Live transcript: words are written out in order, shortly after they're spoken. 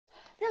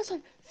There was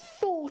like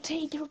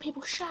 14 different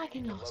people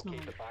shagging last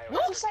night.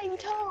 What? At the same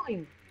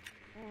time.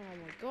 Oh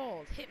my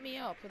god, hit me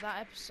up with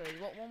that episode.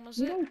 What one was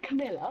You it? know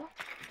Camilla?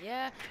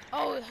 Yeah.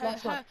 Oh,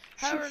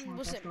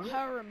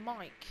 her and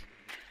Mike.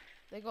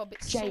 They got a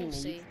bit Jamie,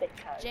 saucy.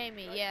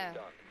 Jamie, yeah.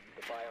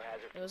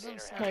 It was on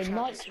Snapchat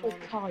No, Mike's this with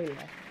morning.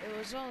 Kyla. It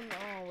was on,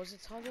 was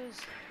it Tyler's?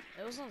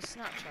 It was on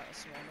Snapchat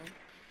this morning.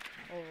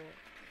 Or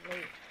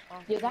late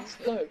afternoon. Yeah, that's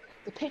no.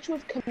 The picture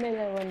of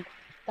Camilla and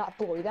that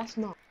boy, that's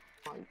Mike.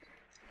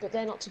 But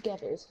they're not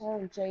together, it's her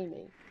and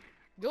Jamie.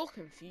 You're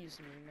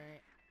confusing me,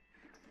 mate.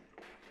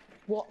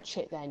 Watch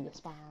it then, you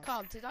spaz.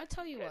 Carl, did I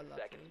tell you I love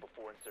you?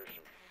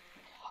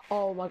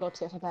 Oh my god,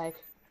 Tiff, I beg.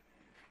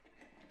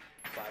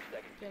 5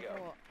 seconds to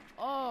go. What?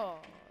 Oh,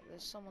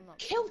 there's someone up.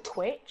 Kill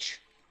Twitch!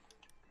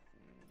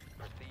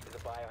 Proceed to the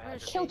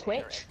biohazard Kill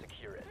container Twitch. and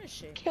secure it. Where is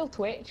she? Kill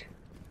Twitch.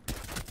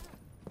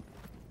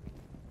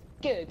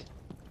 Good.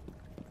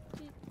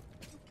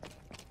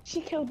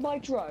 She killed my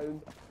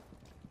drone.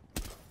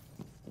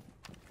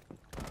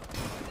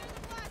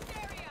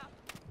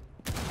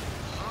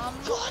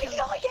 Why did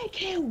I get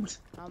killed?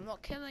 I'm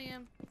not killing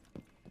him.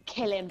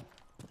 Kill him.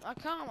 I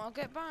can't, I'll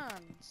get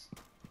banned.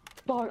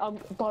 Byron,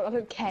 I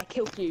don't care.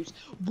 Kill Fuse.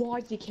 Why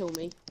did you kill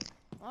me?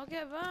 I'll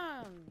get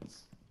banned.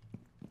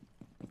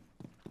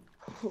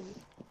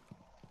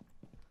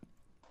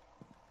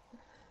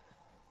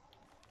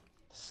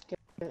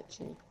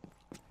 Sketchy.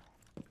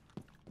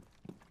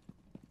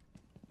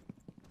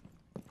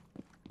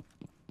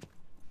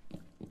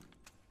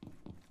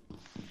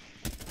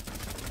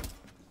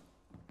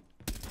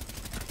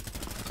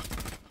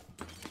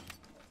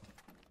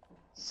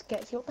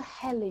 Sketchy, what the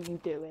hell are you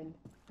doing?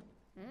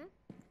 Hmm?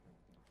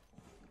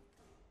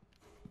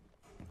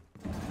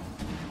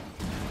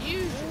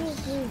 You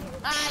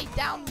I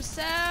down the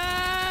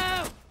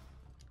cell.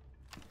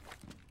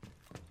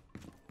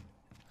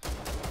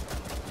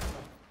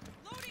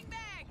 Loading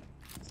bag.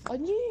 I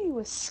knew you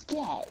were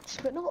Sketch,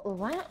 but not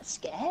that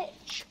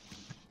Sketch.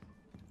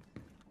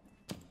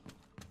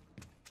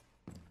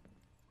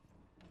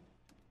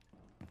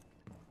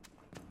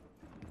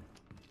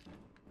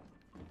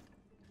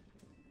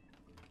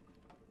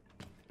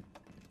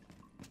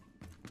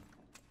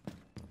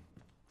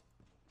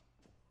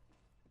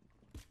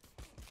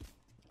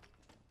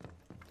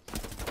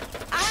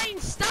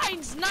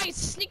 Einstein's nice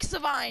sneak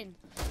savine.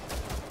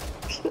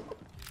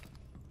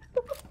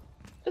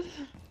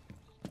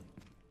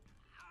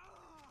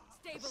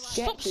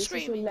 Stop Sketch, screaming, this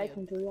is you your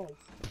legendary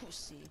life.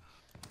 pussy.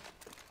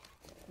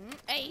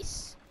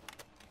 Ace.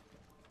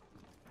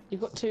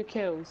 You've got 2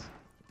 kills.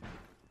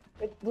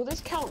 Will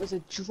this count as a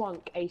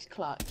drunk ace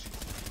clutch?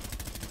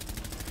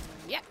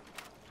 Yep.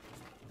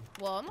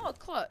 Well, not a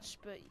clutch,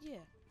 but yeah.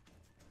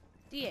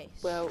 The ace.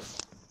 Well,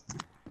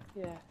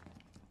 yeah.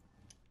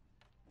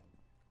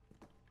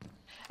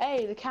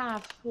 Hey, the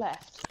cav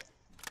left.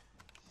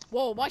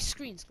 Whoa, my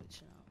screen's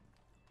glitching out.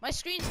 My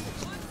screen's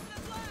glitching out.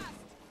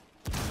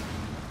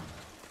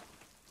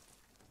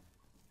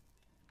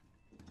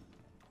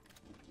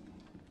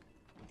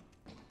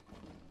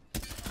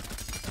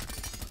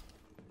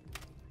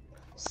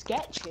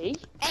 Sketchy?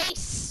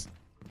 Ace!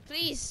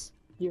 Please!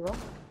 You're up.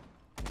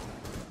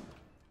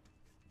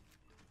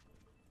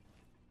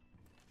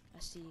 I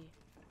see you.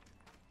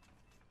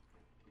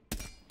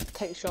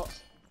 Take a shot.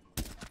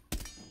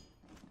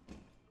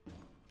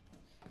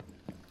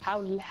 How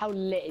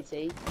lit is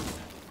he?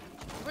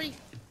 Really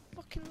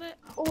fucking lit.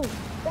 Oh,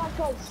 that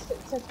guy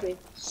said to me,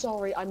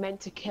 sorry, I meant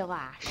to kill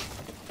Ash.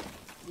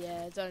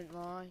 Yeah, don't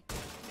lie.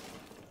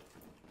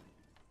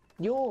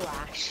 You're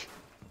Ash.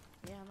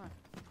 Yeah, I know.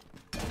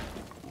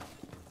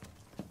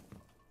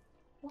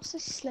 What's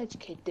this sledge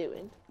kid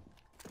doing?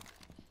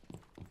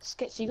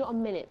 Sketchy, you got a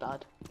minute,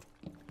 bud.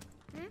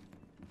 Hmm?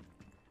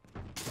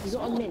 You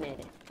got a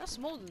minute. That's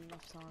more than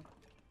enough time.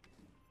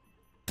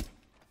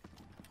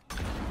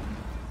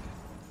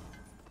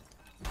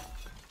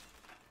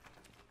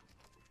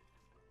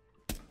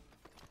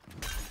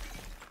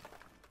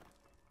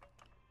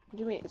 What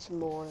do you mean it's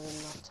more than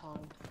enough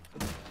time?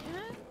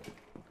 Yeah?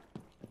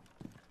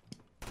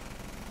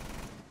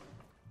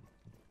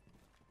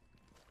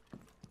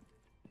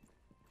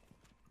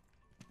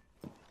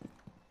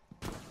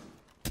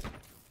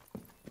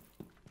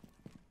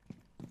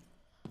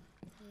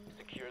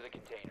 Secure the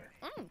container.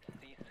 Mm.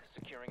 Cease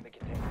securing the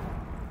container.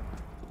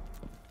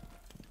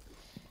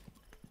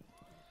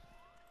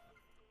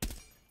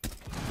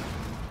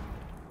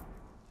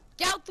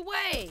 Get out the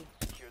way!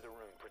 Secure the room.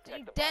 You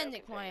Protect the dare biocontainer.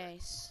 nick my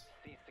ace.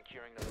 Cease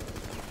securing the room.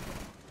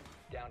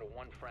 Down to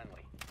 1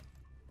 friendly.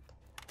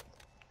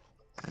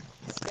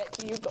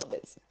 Sketchy, you got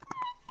this.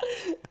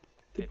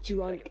 The 15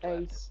 drunk seconds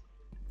left. ace.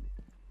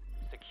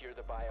 Secure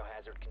the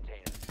biohazard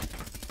container.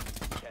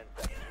 10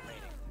 seconds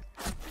remaining.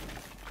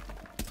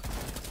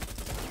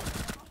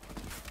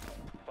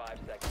 5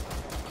 seconds.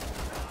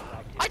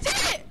 I did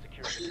it!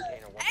 Secure the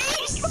container.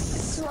 Ace!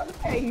 Drunk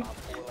ace. Op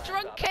 4 last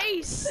Drunk op.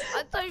 case!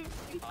 I don't...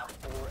 Op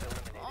 4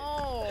 eliminated.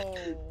 Oh,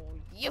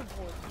 yeah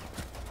boy.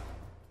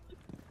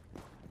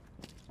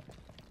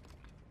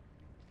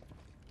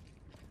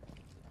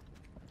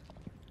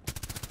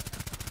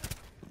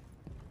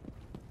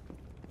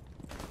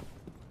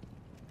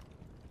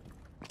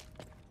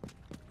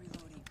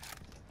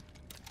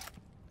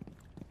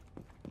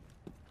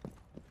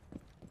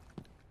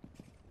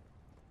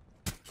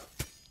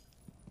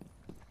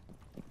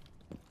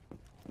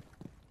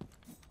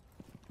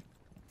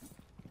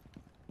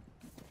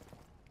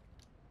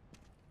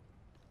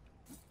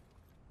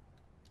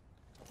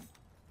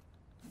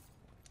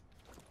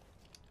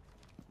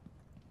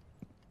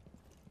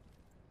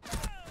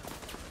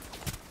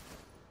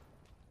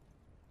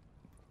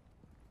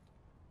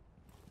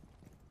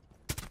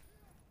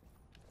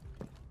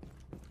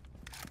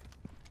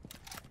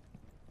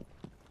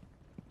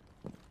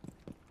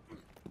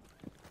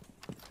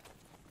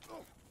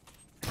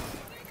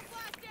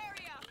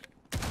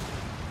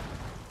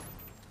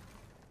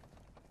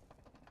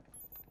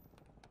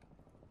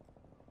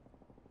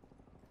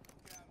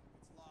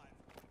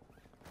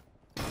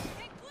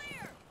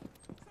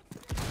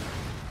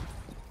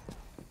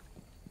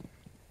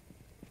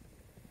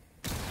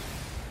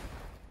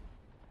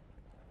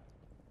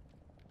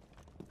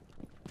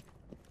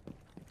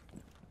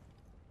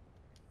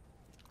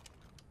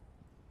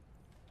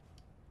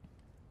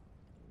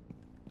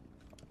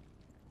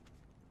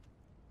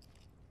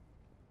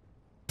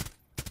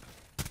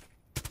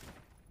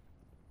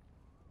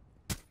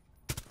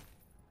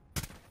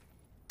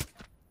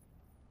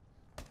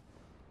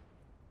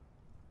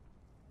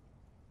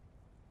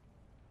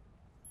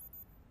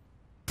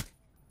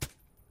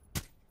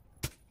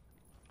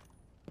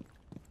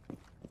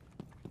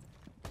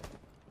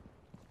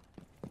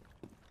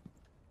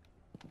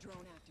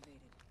 drone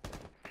activated.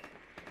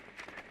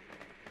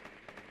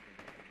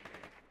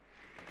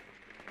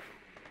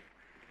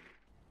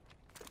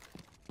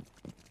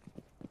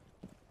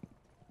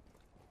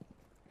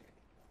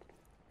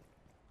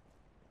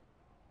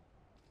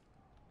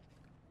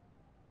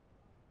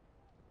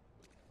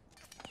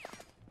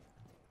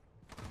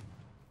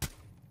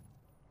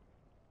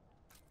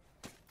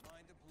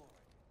 Mine deployed.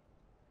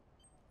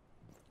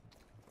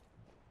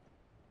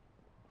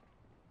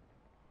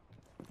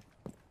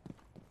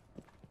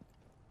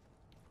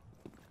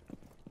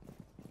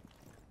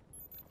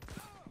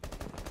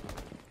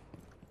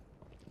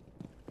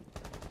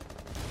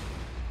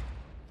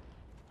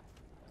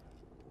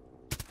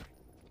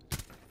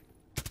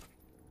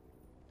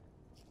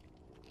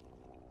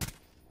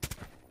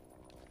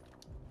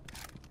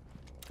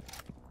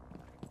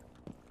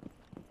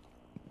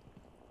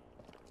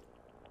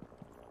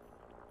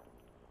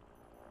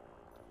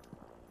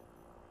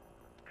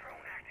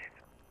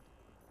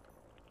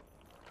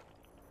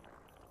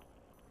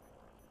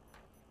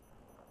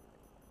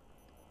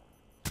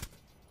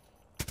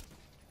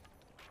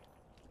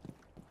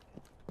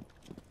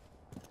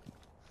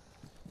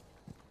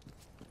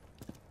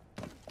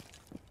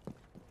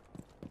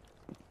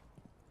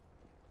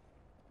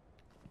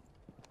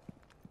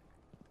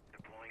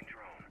 Deploying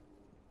drone.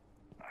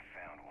 I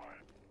found one.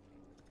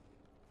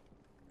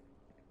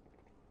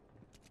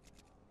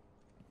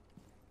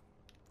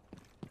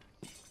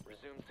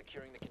 Resume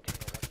securing the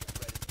container once the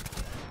threat is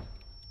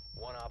neutralized.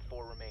 One Op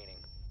 4 remaining.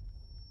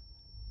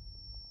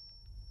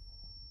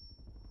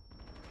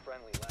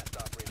 Friendly, last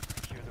operator to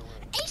secure the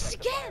room. Ace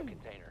Protect the bio again!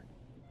 container.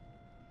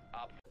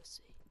 Op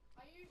Pussy.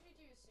 I usually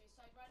do a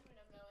suicide run when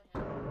I'm low on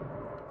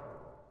health.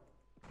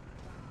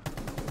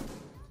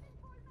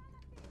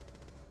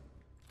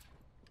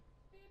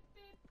 Beep,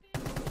 beep,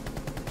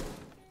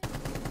 beep.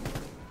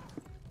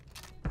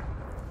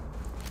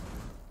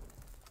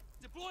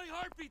 Deploying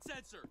heartbeat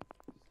sensor.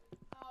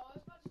 Oh, I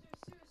was about to do a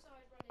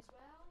suicide run as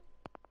well.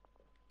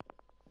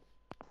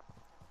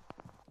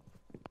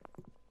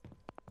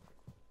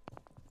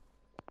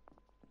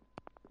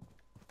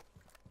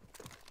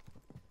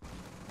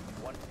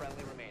 One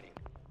friendly remaining.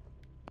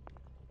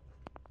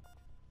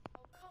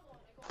 Oh, come on,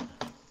 I got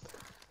one.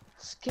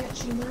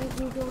 Sketchy, mate,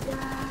 you go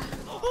there.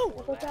 Oh,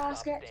 You go there,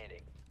 sketch.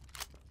 standing.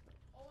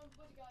 Oh, I'm a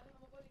bodyguard,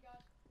 I'm a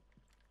bodyguard.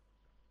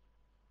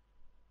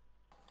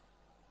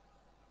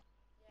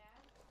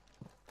 Yeah.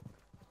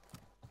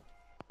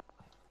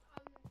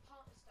 I'm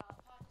partner start,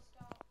 partner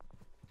start.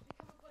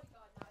 Become a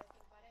bodyguard now, I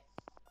think about it.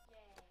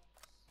 Yes.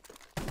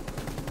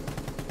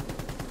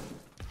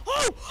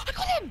 Oh! I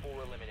got him! 4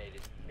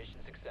 eliminated. Mission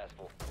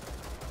successful.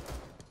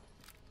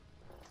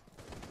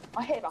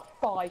 I hit about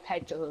 5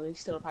 headshots and he's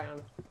still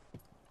apparently.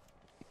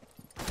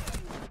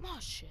 Oh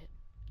shit.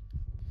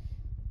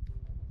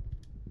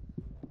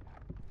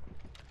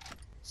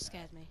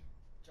 Scared me.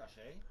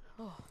 Joshy.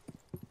 Oh.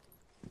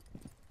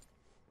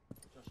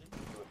 Joshy.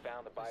 You have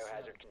found the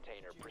biohazard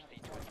container.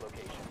 Proceed to its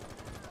location.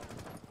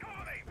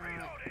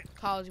 Alright.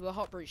 Carl, you were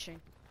hot breaching.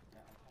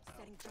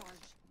 Setting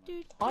charge.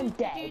 Dude, I'm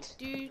dead.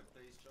 dude.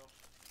 Please, Josh.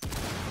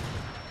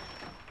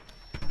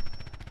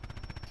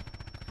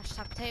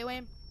 Hashtag potato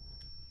aim.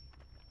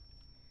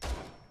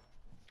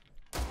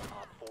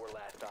 Op 4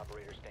 last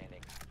operator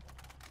standing.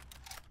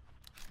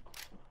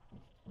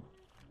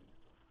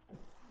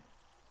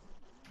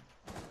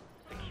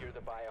 Secure the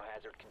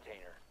biohazard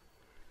container.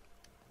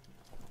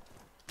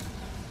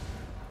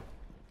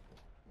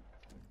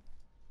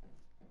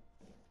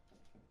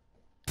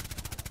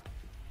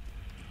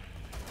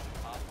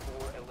 Op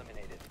 4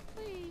 eliminated.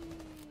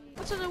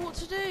 I don't know what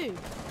to do.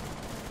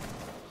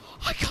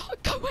 I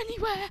can't go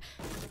anywhere.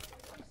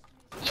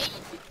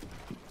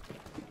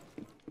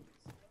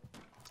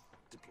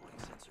 Deploying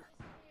sensor.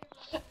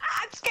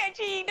 Ah,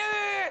 sketchy,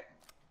 no!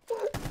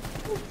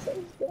 I'm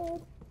so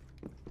scared.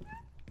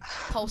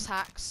 Pulse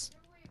hacks.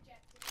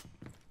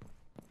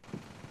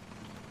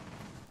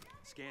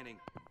 Scanning.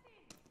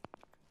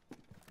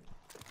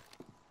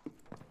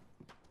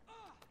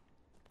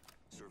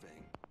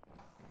 Surveying.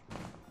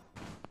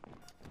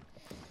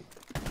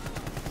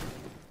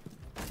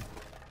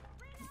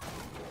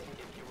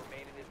 If you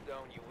remain in this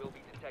zone, you will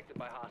be detected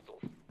by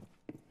hostiles.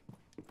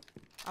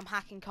 I'm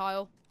hacking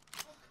Kyle. Oh,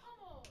 come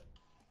on.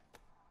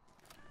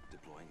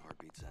 Deploying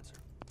heartbeat sensor.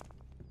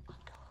 What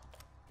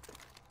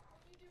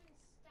are you doing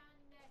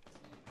standing there,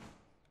 team?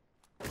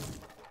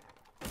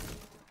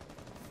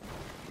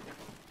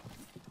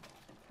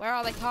 Where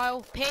are they,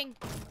 Kyle? Ping.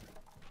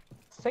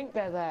 I think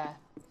they're there.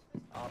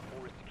 Op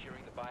 4 is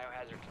securing the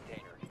biohazard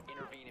container.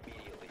 Intervene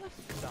immediately.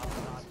 Stop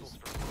the hostiles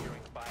from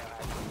securing the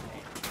biohazard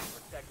container.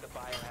 Protect the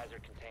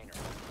biohazard container.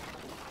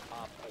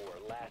 Op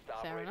 4, last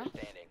Fair operator enough.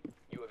 standing.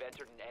 You have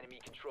entered an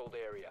enemy-controlled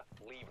area.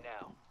 Leave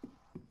now.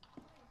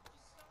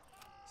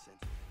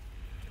 Sensor.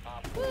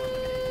 Op 4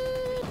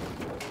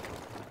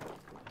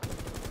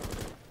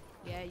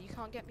 Yeah, you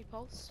can't get me,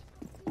 Pulse.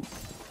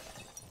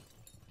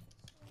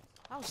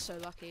 I was so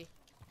lucky.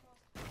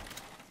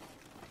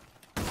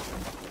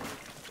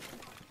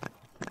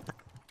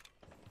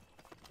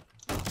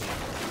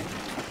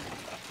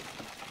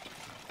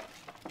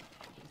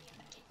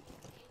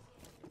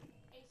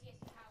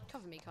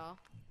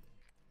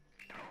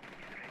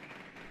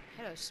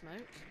 Hello, smoke.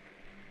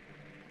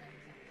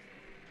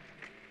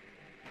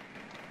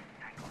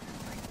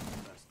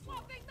 Last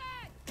floor.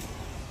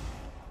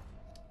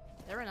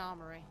 They're in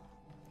armory.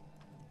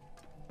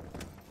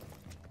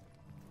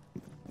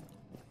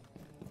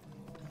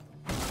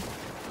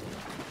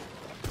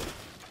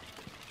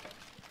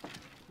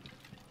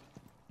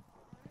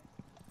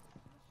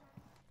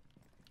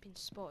 Been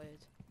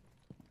spotted.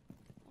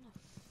 Oh, no,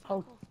 fuck Oh.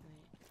 off,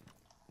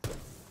 mate.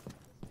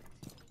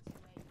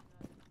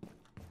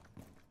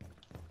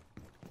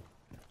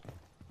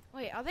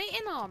 Wait, are they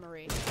in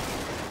armory?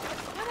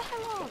 Where the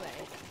hell are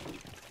they?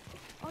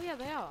 Oh yeah,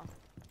 they are.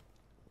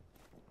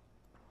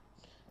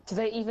 Do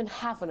they even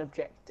have an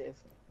objective?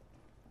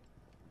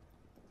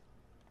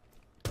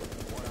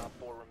 One op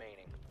 4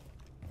 remaining.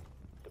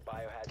 The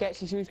biohazard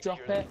Get you to secure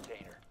drop the it.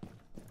 container.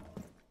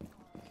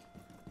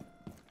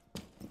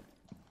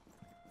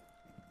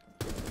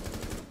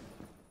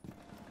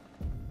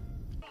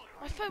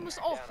 My phone was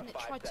off Down and to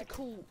it 5 tried to seconds.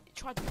 call. It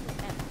tried to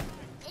call M.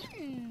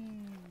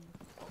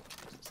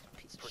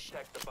 Piece of shit.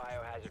 Protect the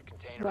biohazard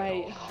container.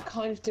 Wait, at all I costs.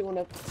 kind of do want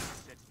to.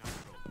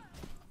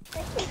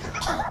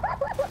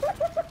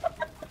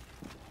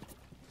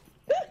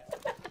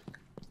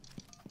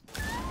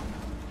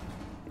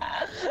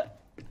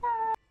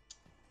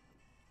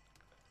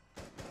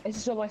 This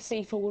is where my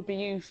C4 would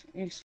be